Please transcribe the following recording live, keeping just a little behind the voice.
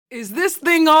Is this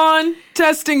thing on?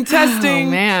 Testing. Oh,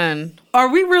 man. Are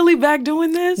we really back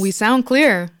doing this? We sound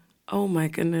clear. Oh, my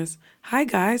goodness. Hi,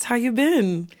 guys. How you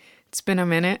been? It's been a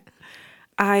minute.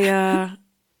 I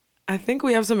think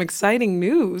we have some exciting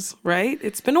news, right?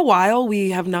 It's been a while. We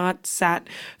have not sat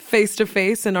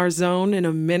face-to-face in our zone in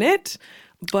a minute.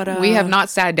 But we have not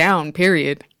sat down,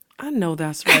 period. I know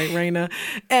that's right, Raina.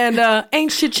 And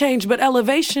ain't shit changed but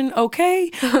elevation, okay?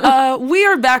 We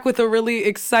are back with a really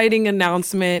exciting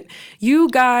announcement. You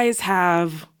guys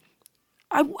have,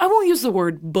 I won't use the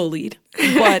word bullied,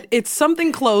 but it's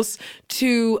something close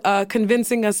to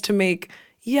convincing us to make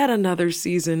yet another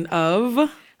season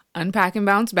of Unpack and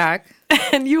Bounce Back.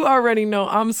 And you already know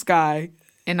I'm Sky.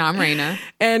 And I'm Raina.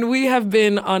 And we have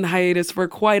been on hiatus for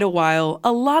quite a while.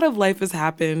 A lot of life has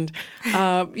happened.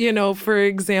 For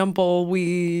example,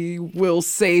 we will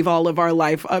save all of our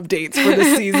life updates for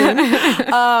the season.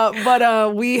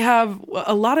 But we have,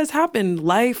 a lot has happened.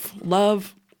 Life,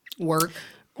 love.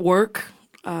 Work.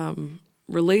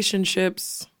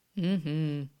 Relationships.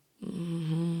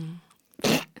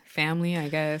 Family, I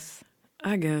guess.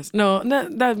 No,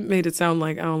 that made it sound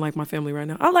like I don't like my family right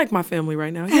now. I like my family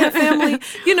right now. Yeah, family.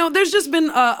 There's just been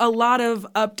a lot of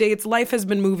updates. Life has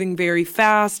been moving very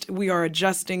fast. We are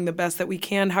adjusting the best that we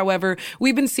can. However,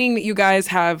 we've been seeing that you guys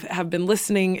have been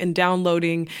listening and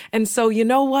downloading. And so, you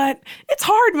know what? It's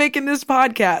hard making this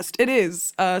podcast. It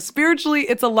is. Spiritually,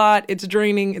 it's a lot. It's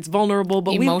draining. It's vulnerable.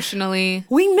 But emotionally,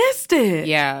 we missed it.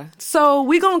 Yeah. So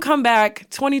we're going to come back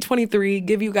 2023,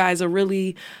 give you guys a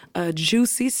really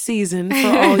juicy season for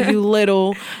all you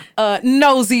little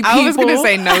nosy people. I was going to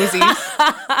say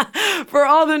nosies. For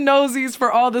all the nosies,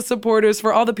 for all the supporters,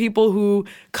 for all the people who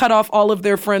cut off all of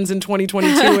their friends in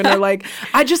 2022 and are like,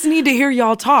 I just need to hear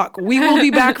y'all talk. We will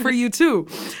be back for you too.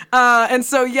 And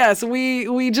so, yes,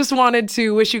 we just wanted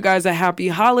to wish you guys a happy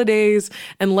holidays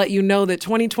and let you know that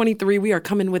 2023, we are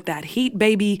coming with that heat,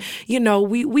 baby.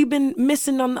 We've been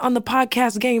missing on the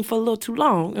podcast game for a little too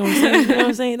long. You know what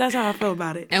I'm saying? That's how I feel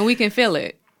about it. And we can feel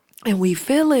it. And we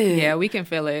feel it. Yeah, we can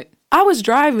feel it. I was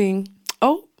driving.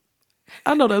 Oh,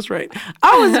 I know that's right.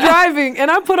 I was driving and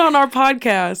I put on our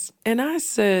podcast and I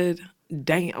said,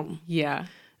 damn. Yeah.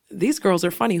 These girls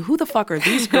are funny. Who the fuck are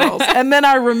these girls? And then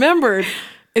I remembered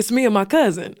it's me and my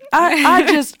cousin.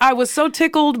 I was so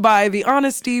tickled by the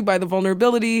honesty, by the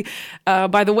vulnerability,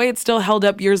 by the way it still held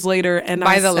up years later. And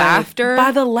by the laughter.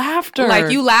 By the laughter. Like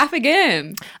you laugh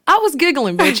again. I was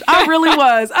giggling, bitch. I really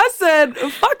was. I said,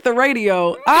 fuck the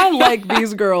radio. I like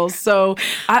these girls. So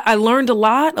I learned a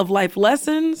lot of life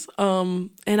lessons. And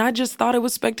I just thought it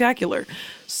was spectacular.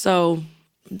 So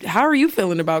how are you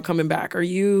feeling about coming back? Are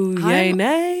you yay,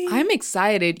 nay? I'm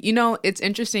excited. It's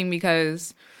interesting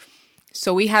because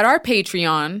so we had our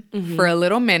Patreon for a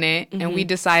little minute and we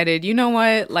decided, you know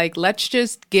what? Like, let's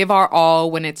just give our all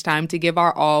when it's time to give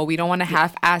our all. We don't want to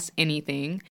half-ass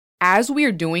anything. As we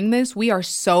are doing this, we are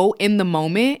so in the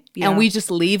moment and we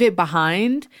just leave it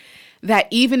behind that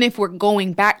even if we're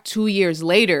going back 2 years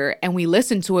later and we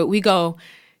listen to it, we go,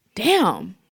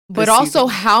 damn. But also,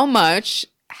 how much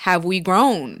have we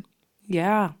grown?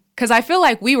 Yeah. Because I feel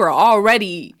like we were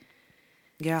already...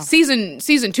 Yeah. Season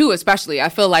 2 especially, I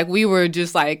feel like we were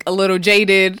just like a little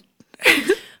jaded.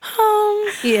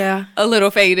 Yeah. A little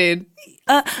faded.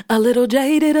 A little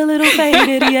jaded, a little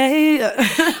faded,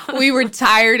 yeah. We were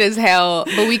tired as hell,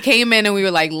 but we came in and we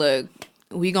were like, look,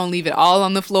 we gonna leave it all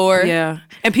on the floor. Yeah.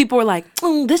 And people were like,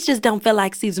 this just don't feel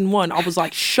like season 1. I was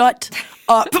like, shut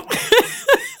up.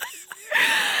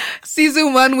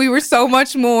 Season 1, we were so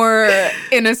much more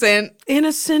innocent.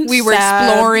 We were sad.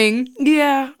 exploring.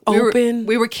 Yeah. Open.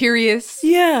 We were curious.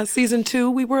 Yeah. Season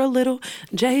 2, we were a little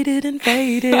jaded and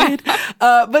faded.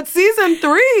 But season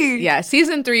 3. Yeah.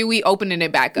 Season 3, we opening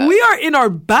it back up. We are in our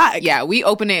bag. Yeah. We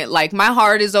open it. Like, my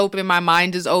heart is open. My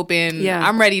mind is open. Yeah.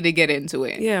 I'm ready to get into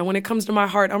it. Yeah. When it comes to my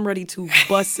heart, I'm ready to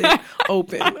bust it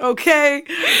open. Okay.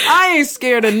 I ain't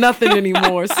scared of nothing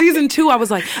anymore. Season 2, I was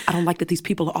like, I don't like that these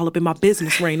people are all up in my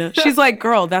business, Raina. She's like,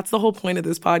 girl, that's the whole point of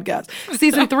this podcast.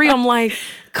 Season 3, I'm like,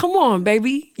 come on,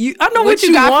 baby. I know what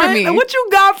you got want. for me. What you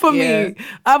got for Yeah. me?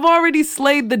 I've already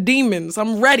slayed the demons.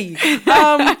 I'm ready.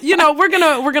 We're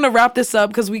gonna wrap this up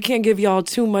because we can't give y'all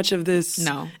too much of this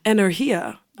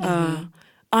energía.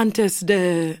 Antes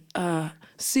de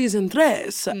season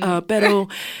 3. Pero,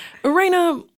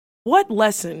 Raina, what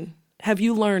lesson have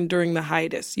you learned during the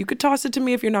hiatus? You could toss it to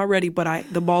me if you're not ready,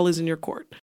 but the ball is in your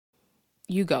court.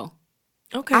 You go.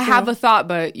 Okay, I have a thought,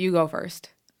 but you go first.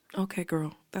 Okay,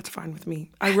 girl. That's fine with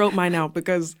me. I wrote mine out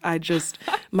because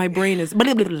my brain is...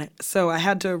 So I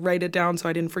had to write it down so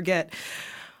I didn't forget.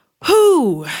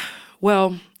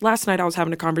 Well, last night I was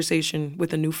having a conversation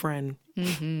with a new friend.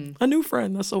 A new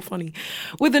friend. That's so funny.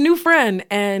 With a new friend.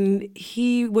 And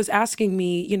he was asking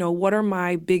me, you know, what are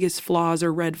my biggest flaws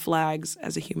or red flags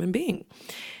as a human being?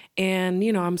 And,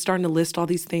 you know, I'm starting to list all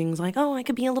these things like, oh, I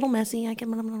could be a little messy.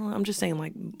 I'm just saying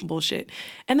like bullshit.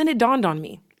 And then it dawned on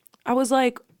me. I was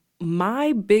like,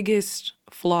 my biggest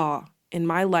flaw in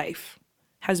my life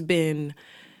has been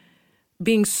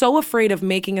being so afraid of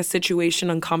making a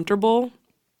situation uncomfortable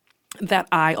that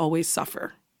I always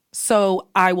suffer. So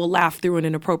I will laugh through an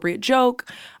inappropriate joke.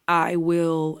 I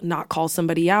will not call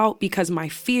somebody out because my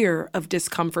fear of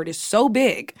discomfort is so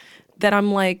big that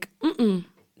I'm like,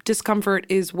 discomfort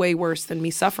is way worse than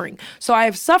me suffering. So I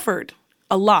have suffered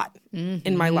a lot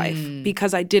in my life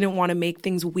because I didn't want to make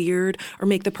things weird or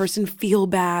make the person feel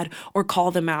bad or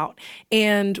call them out.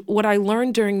 And what I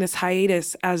learned during this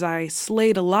hiatus as I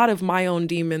slayed a lot of my own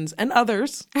demons and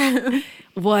others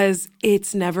was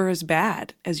it's never as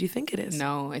bad as you think it is.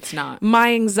 No, it's not.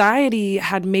 My anxiety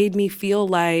had made me feel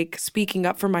like speaking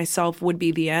up for myself would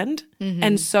be the end.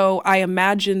 And so I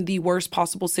imagined the worst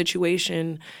possible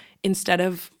situation instead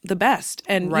of the best.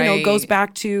 And, you know, it goes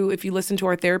back to, if you listen to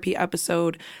our therapy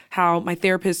episode, how my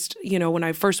therapist, you know, when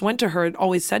I first went to her,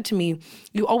 always said to me,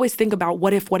 you always think about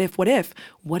what if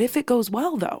it goes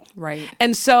well though? Right.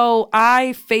 And so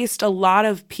I faced a lot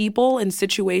of people and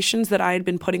situations that I had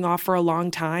been putting off for a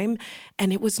long time,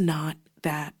 and it was not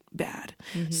that bad.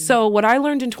 So what I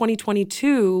learned in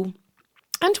 2022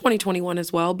 and 2021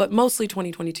 as well, but mostly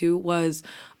 2022 was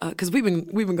because we've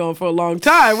been going for a long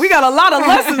time. We got a lot of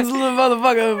lessons, little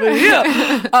motherfucker over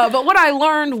here. But what I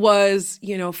learned was,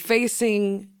 you know,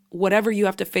 facing whatever you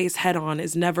have to face head on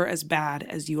is never as bad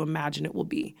as you imagine it will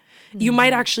be. You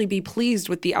might actually be pleased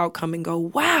with the outcome and go,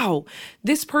 wow,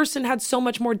 this person had so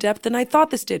much more depth than I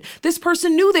thought this did. This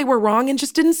person knew they were wrong and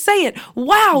just didn't say it.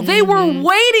 Wow, they were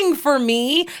waiting for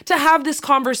me to have this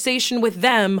conversation with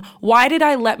them. Why did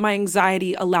I let my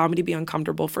anxiety allow me to be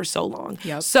uncomfortable for so long?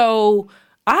 So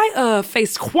I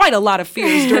faced quite a lot of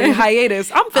fears during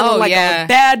hiatus. I'm feeling a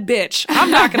bad bitch.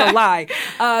 I'm not gonna lie.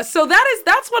 So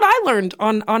that's what I learned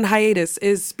on hiatus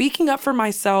is speaking up for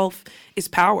myself is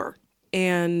power.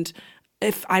 And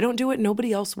if I don't do it,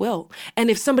 nobody else will. And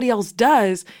if somebody else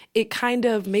does, it kind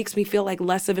of makes me feel like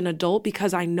less of an adult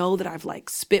because I know that I've like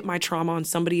spit my trauma on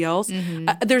somebody else.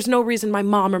 There's no reason my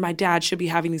mom or my dad should be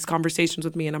having these conversations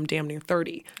with me and I'm damn near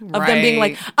 30. Of them being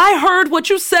like, I heard what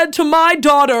you said to my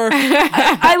daughter.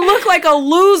 I look like a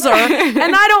loser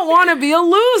and I don't want to be a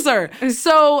loser.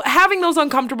 So having those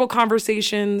uncomfortable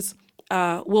conversations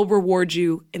will reward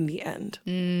you in the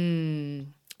end.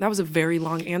 That was a very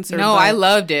long answer. No, I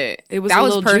loved it. It was that a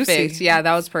was little perfect. juicy. Yeah,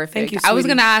 that was perfect. Thank you, I was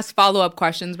sweetie. gonna ask follow-up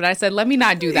questions, but I said let me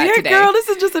not do that today. Girl, this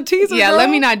is just a teaser. Yeah, girl.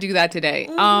 let me not do that today.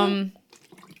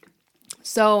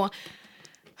 So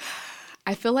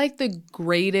I feel like the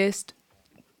greatest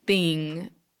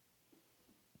thing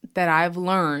that I've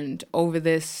learned over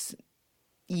this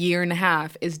year and a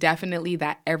half is definitely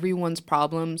that everyone's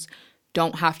problems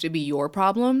don't have to be your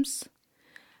problems.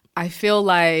 I feel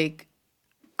like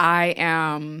I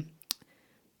am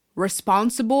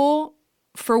responsible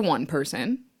for one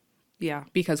person. Yeah.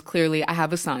 Because clearly I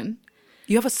have a son.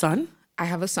 You have a son? I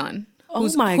have a son.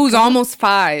 Who's who's almost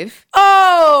 5.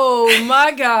 Oh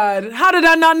my God. How did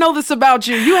I not know this about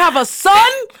you? You have a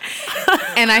son?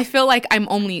 And I feel like I'm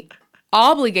only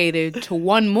obligated to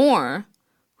one more,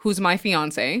 who's my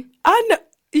fiance. I know.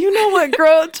 You know what,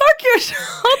 girl? Talk your shit.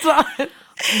 Hold on.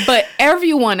 But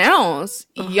everyone else,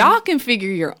 y'all can figure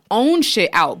your own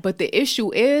shit out. But the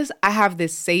issue is I have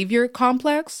this savior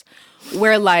complex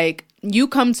where like you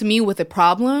come to me with a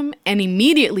problem and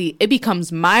immediately it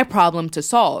becomes my problem to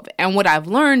solve. And what I've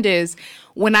learned is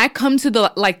when I come to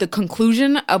the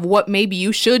conclusion of what maybe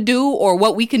you should do or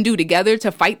what we can do together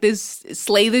to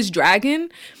slay this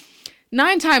dragon,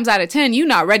 9 times out of 10, you're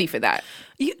not ready for that.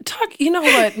 You know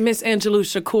what, Miss Angelou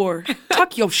Shakur?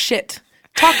 Talk your shit.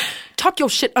 Talk your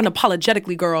shit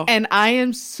unapologetically, girl. And I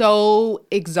am so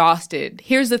exhausted.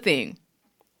 Here's the thing.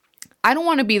 I don't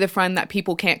want to be the friend that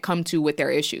people can't come to with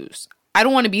their issues. I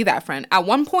don't want to be that friend. At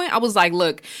one point, I was like,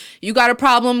 look, you got a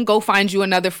problem, go find you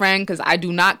another friend because I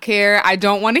do not care. I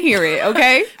don't want to hear it,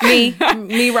 okay?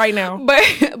 Me right now.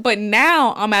 But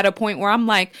now I'm at a point where I'm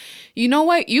like, you know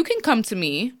what? You can come to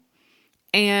me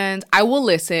and I will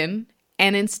listen.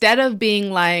 And instead of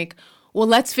being like, well,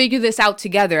 let's figure this out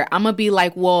together, I'm going to be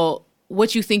like, well,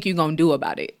 what you think you're going to do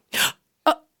about it?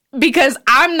 Because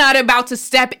I'm not about to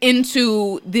step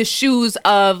into the shoes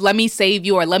of let me save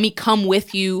you or let me come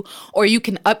with you or you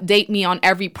can update me on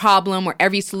every problem or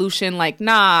every solution. Like,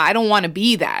 nah, I don't want to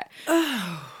be that.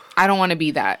 I I don't want to be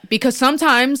that because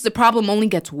sometimes the problem only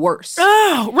gets worse.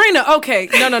 Oh, Raina, okay.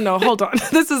 No. Hold on.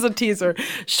 This is a teaser.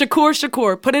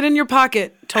 Shakur, put it in your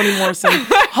pocket, Toni Morrison.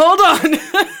 Hold on.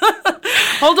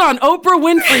 Hold on. Oprah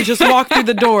Winfrey just walked through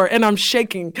the door and I'm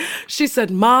shaking. She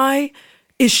said, my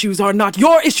issues are not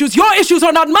your issues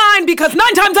are not mine, because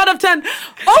 9 times out of 10,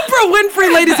 Oprah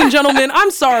Winfrey, ladies and gentlemen,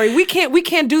 I'm sorry. We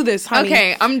can't do this, honey.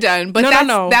 Okay, I'm done. But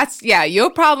that's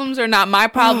your problems are not my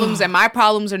problems and my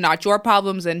problems are not your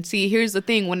problems. And see, here's the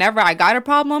thing. Whenever I got a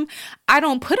problem, I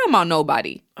don't put them on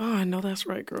nobody. Oh, I know that's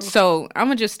right, girl. So I'm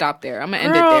going to just stop there. I'm going to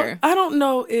end it there. I don't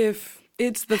know if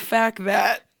it's the fact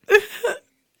that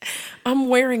I'm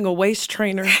wearing a waist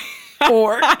trainer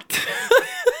or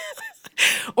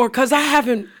because I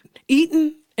haven't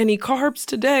eaten any carbs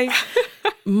today.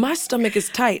 My stomach is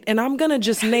tight, and I'm going to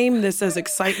just name this as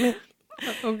excitement.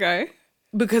 Okay.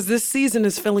 Because this season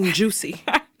is feeling juicy.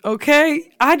 Okay?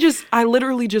 I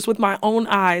literally just with my own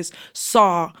eyes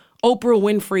saw Oprah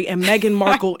Winfrey and Meghan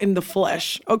Markle in the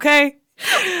flesh. Okay?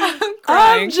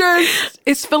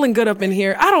 It's feeling good up in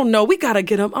here. I don't know. We got to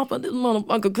get up a little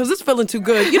motherfucker because it's feeling too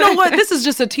good. You know what? This is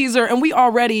just a teaser, and we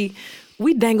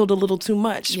dangled a little too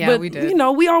much. Yeah, but, we did. You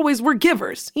know, we're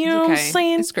givers. You know what I'm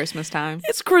saying? It's Christmas time.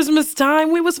 It's Christmas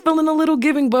time. We was feeling a little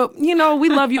giving, but, you know, we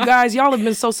love you guys. Y'all have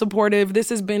been so supportive. This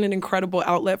has been an incredible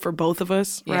outlet for both of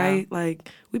us, right? Like,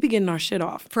 we be getting our shit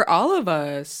off. For all of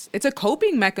us. It's a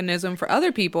coping mechanism for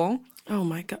other people. Oh,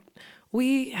 my God.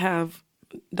 We have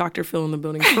Dr. Phil in the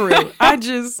building, for real.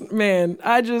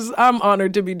 I'm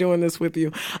honored to be doing this with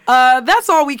you. That's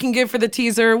all we can give for the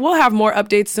teaser. We'll have more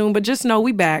updates soon, but just know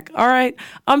we back. All right.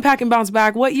 Unpack and Bounce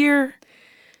back. What year?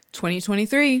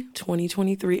 2023.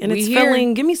 2023. And it's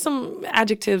filling. Give me some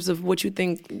adjectives of what you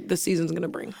think the season's going to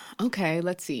bring. Okay,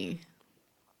 let's see.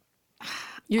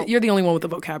 You're the only one with the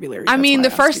vocabulary. I mean, the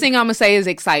first thing I'm going to say is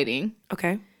exciting.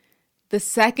 Okay. The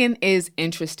second is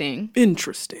interesting.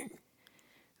 Interesting.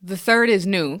 The third is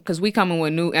new, because we coming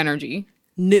with new energy.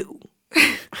 New.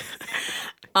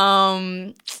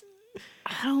 I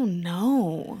don't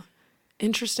know.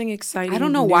 Interesting, exciting. I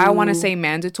don't know why I want to say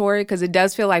mandatory, because it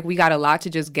does feel like we got a lot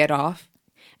to just get off.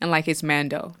 And like it's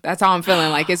Mando. That's how I'm feeling.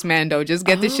 Like it's Mando. Just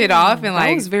get the shit off and like.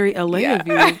 That was very LA of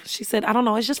you. She said, I don't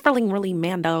know. It's just feeling really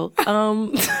Mando.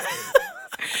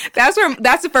 That's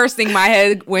the first thing my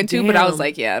head went to. But I was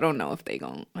like, I don't know if they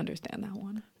gonna understand that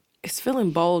one. It's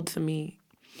feeling bold to me.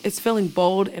 It's feeling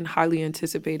bold and highly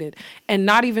anticipated. And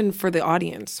not even for the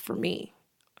audience, for me.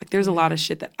 Like there's a lot of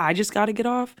shit that I just got to get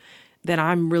off that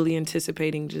I'm really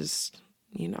anticipating just,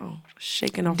 you know,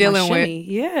 shaking off my shimmy.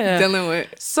 Yeah. Dealing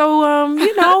with. So,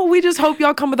 you know, we just hope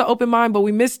y'all come with an open mind, but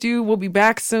we missed you. We'll be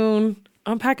back soon.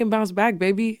 Unpack and Bounce back,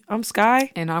 baby. I'm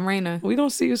Sky. And I'm Raina. We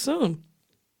gonna see you soon.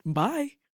 Bye.